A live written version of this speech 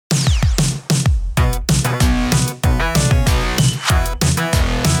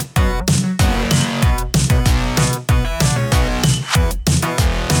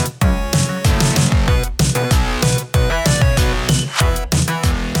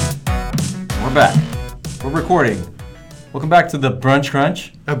We're back. We're recording. Welcome back to the Brunch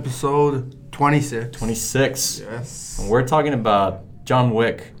Crunch. Episode 26. 26. Yes. And we're talking about John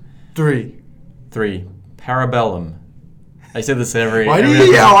Wick 3. 3. Parabellum. I say this every Why do every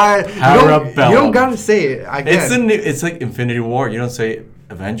you yell? Parabellum. You don't gotta say it. It's like Infinity War. You don't say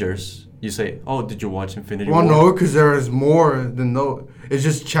Avengers. You say, oh, did you watch Infinity War? Well, no, because there is more than no. It's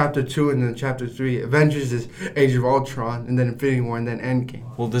just chapter 2 and then chapter 3. Avengers is Age of Ultron and then Infinity War and then Endgame.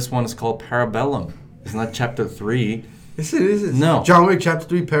 Well, this one is called Parabellum. It's not chapter 3. Yes, it is. No. John Wick chapter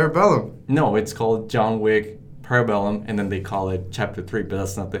 3 Parabellum. No, it's called John Wick Parabellum, and then they call it chapter 3, but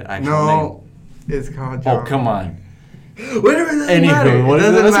that's not the actual name. No, it's called John. Oh, come on. Whatever, it doesn't matter. It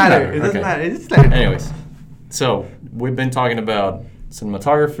doesn't matter. It doesn't matter. It's not. Anyways, so we've been talking about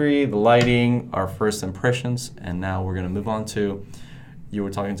cinematography, the lighting, our first impressions, and now we're going to move on to, you were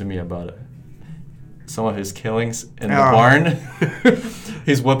talking to me about some of his killings in the barn.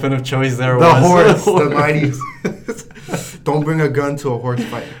 His weapon of choice there the was... The mighty... Don't bring a gun to a horse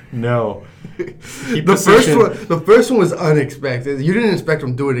fight. No. The first one was unexpected. You didn't expect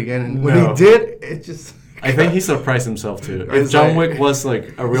him to do it again, and when he did, it just... I think he surprised himself too. If John Wick was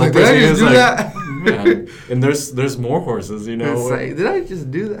like a real person, he was like, man. And there's more horses, you know. It's like, did I just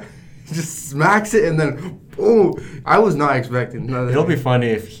do that? Just smacks it and then boom. I was not expecting nothing. It'll be funny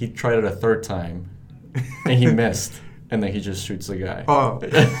if he tried it a third time and he missed, and then he just shoots the guy. Oh,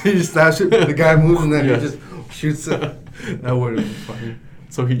 he just snaps it. The guy moves and then he just shoots it. That would have been funny.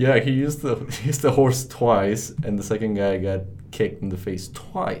 So he used the horse twice, and the second guy got kicked in the face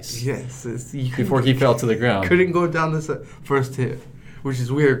twice. Yes, before he fell to the ground. Couldn't go down this first hit, which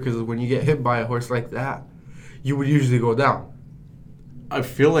is weird because when you get hit by a horse like that, you would usually go down. I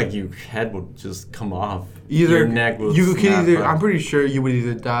feel like your head would just come off. Either your neck would you could snap either. up. I'm pretty sure you would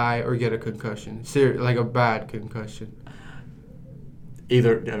either die or get a concussion, like a bad concussion.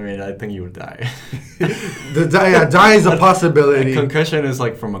 I think you would die. Die is a possibility. A concussion is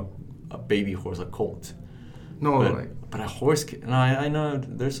like from a baby horse, a colt. No, but a horse. No, I know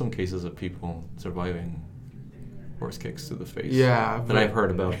there's some cases of people surviving horse kicks to the face. Yeah, that I've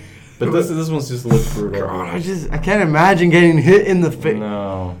heard about. But this one's just looks brutal. God, I can't imagine getting hit in the face.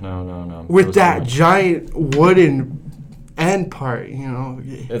 No. With that giant wooden end part, you know.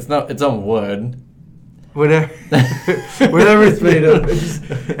 It's on wood. Whatever it's made of.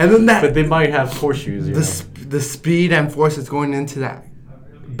 And then that. But they might have horseshoes. The speed and force that's going into that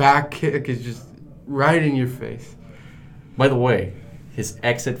back kick is just right in your face. By the way, his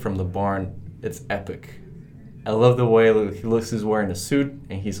exit from the barn, it's epic. I love the way he looks. He's wearing a suit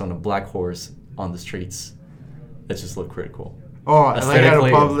and he's on a black horse on the streets. That just look pretty cool. Oh, like at a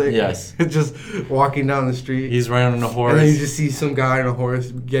public. Yes. Just walking down the street. He's riding on a horse. And then you just see some guy on a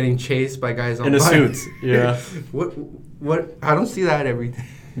horse getting chased by guys on in a suit. Yeah. What? I don't see that every day.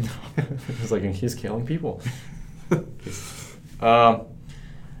 It's like he's killing people.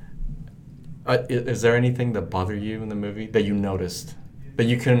 Is there anything that bothered you in the movie that you noticed, that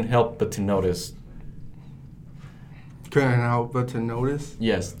you couldn't help but to notice? Couldn't help but to notice?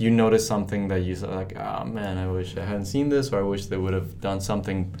 Yes, you noticed something that you said like, oh man, I wish I hadn't seen this, or I wish they would have done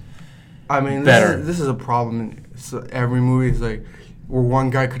something better. This is a problem in every movie. It's like where one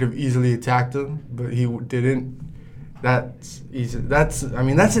guy could have easily attacked him, but he didn't. That's easy. That's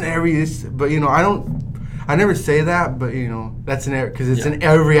in every. But I never say that, but that's in every, because it's in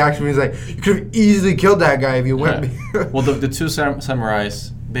every action. It's like you could have easily killed that guy if you went. Well, the two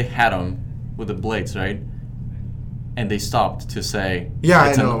samurais, they had him with the blades, right? And they stopped to say,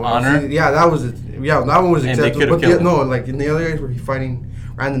 it's an honor. Yeah, that one was acceptable. But him. In the other areas where he's fighting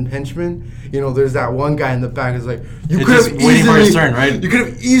random henchmen, there's that one guy in the back is like, you could have waiting for his turn, right? You could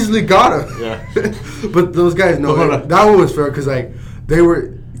have easily got him. Yeah. But those guys, that one was fair because they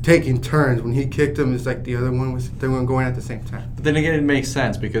were taking turns. When he kicked him, it's like the other one they weren't going at the same time. But then again, it makes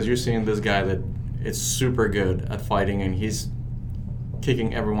sense because you're seeing this guy that is super good at fighting and he's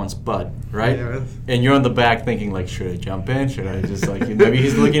kicking everyone's butt, right? Yeah. And you're on the back thinking like, should I jump in? Should I just maybe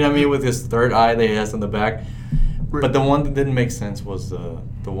he's looking at me with his third eye that he has in the back. But the one that didn't make sense was the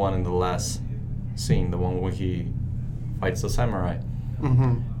one in the last scene, the one where he fights the samurai.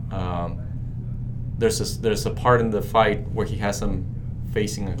 Mm-hmm. There's a part in the fight where he has him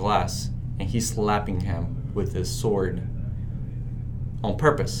facing a glass and he's slapping him with his sword on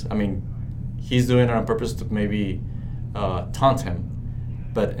purpose. I mean, he's doing it on purpose to maybe taunt him.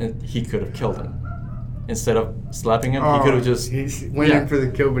 But he could have killed him. Instead of slapping him, he could have just... He went in for the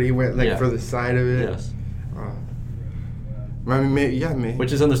kill, but he went for the side of it. Yes. Maybe.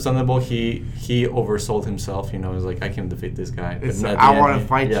 Which is understandable. He oversold himself, he's like, I can defeat this guy. I want to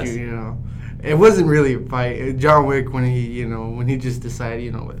fight you, It wasn't really a fight. John Wick when he just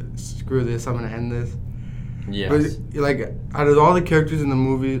decided, screw this, I'm gonna end this. Yes. But like out of all the characters in the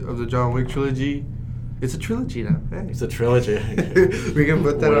movie of the John Wick trilogy, it's a trilogy now. Hey. It's a trilogy. We can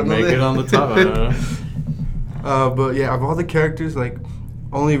put that on the list. Make it on the top. I don't know. But yeah, of all the characters, like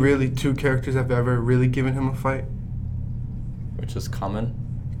only really 2 characters have ever really given him a fight. Which is common.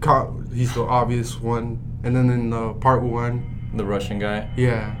 He's the obvious one, and then in part 1, The Russian guy.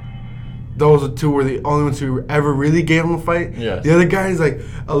 Yeah. Those are 2 were the only ones who ever really gave him a fight. Yes. The other guy is like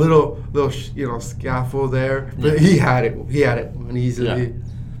a little scuffle there, but he had it easily. Yeah.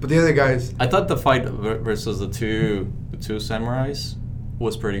 But the other guys, I thought the fight versus the two samurais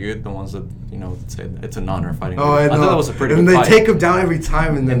was pretty good. The ones that say it's an honor fighting. I thought that was a pretty good and fight. they take him down every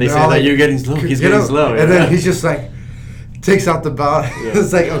time, and then they say that you're getting slow. He's getting slow, and then he's just like takes out the belt. Yeah.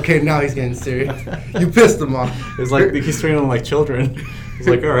 It's like, okay, now he's getting serious. You pissed him off. It's like he's treating them like children. He's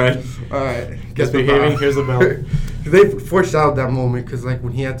like, all right, get the behaving. Here's the belt. They foreshadowed that moment because like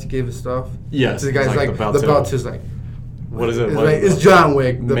when he had to give his stuff, yes, the guy's like the belt is like. What is it? It's John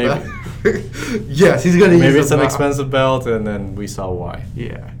Wick. The belt. Yes, he's gonna use. Maybe it's an expensive belt, and then we saw why.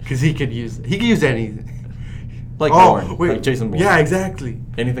 Yeah, because he could use anything. Like Bourne, like Jason Bourne. Yeah, exactly.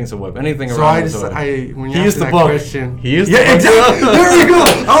 Anything's a weapon. Anything so around. When you he used the that book. question, He used the book. Exactly. There you go.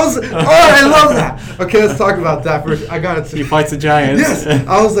 I love that. Okay, let's talk about that first. I got it. He fights the giants. Yes,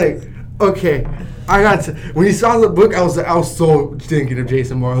 I was like, okay. I got to, when you saw the book, I was so thinking of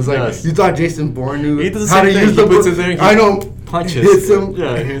Jason Bourne. I was like, yes. You thought Jason Bourne knew how to use the book? I know. Punches. Hits him.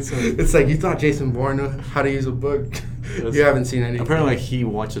 Yeah, hits him. It's like you thought Jason Bourne knew how to use a book. You haven't seen anything. Apparently, he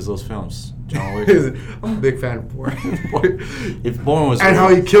watches those films. John Wick. I'm a big fan of Bourne. If Bourne was and how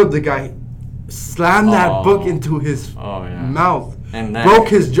he killed the guy, slammed that book into his mouth, and broke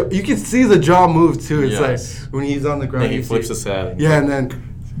his jaw. You can see the jaw move too. It's yes. like when he's on the ground. Then he flips his head. Yeah, and then.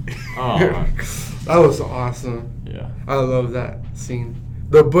 That was awesome. Yeah. I love that scene.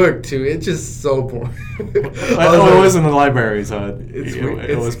 The book too. It's just so boring. I know it was in the library, so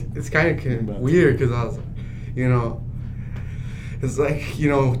it's kind of weird because I was, it's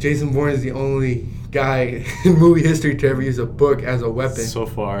like Jason Bourne is the only guy in movie history to ever use a book as a weapon. So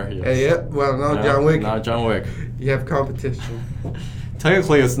far, yes. Yeah. Well, now John Wick. Now John Wick. You have competition.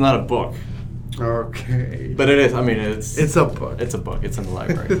 Technically, it's not a book. Okay. But it is. I mean, it's a book. It's a book. It's in the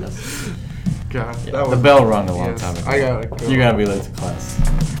library. God, yeah, the bell rung a long time ago. I gotta go. You're gonna be late to class.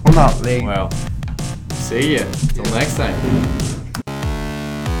 I'm not late. Well, see ya. Till next time.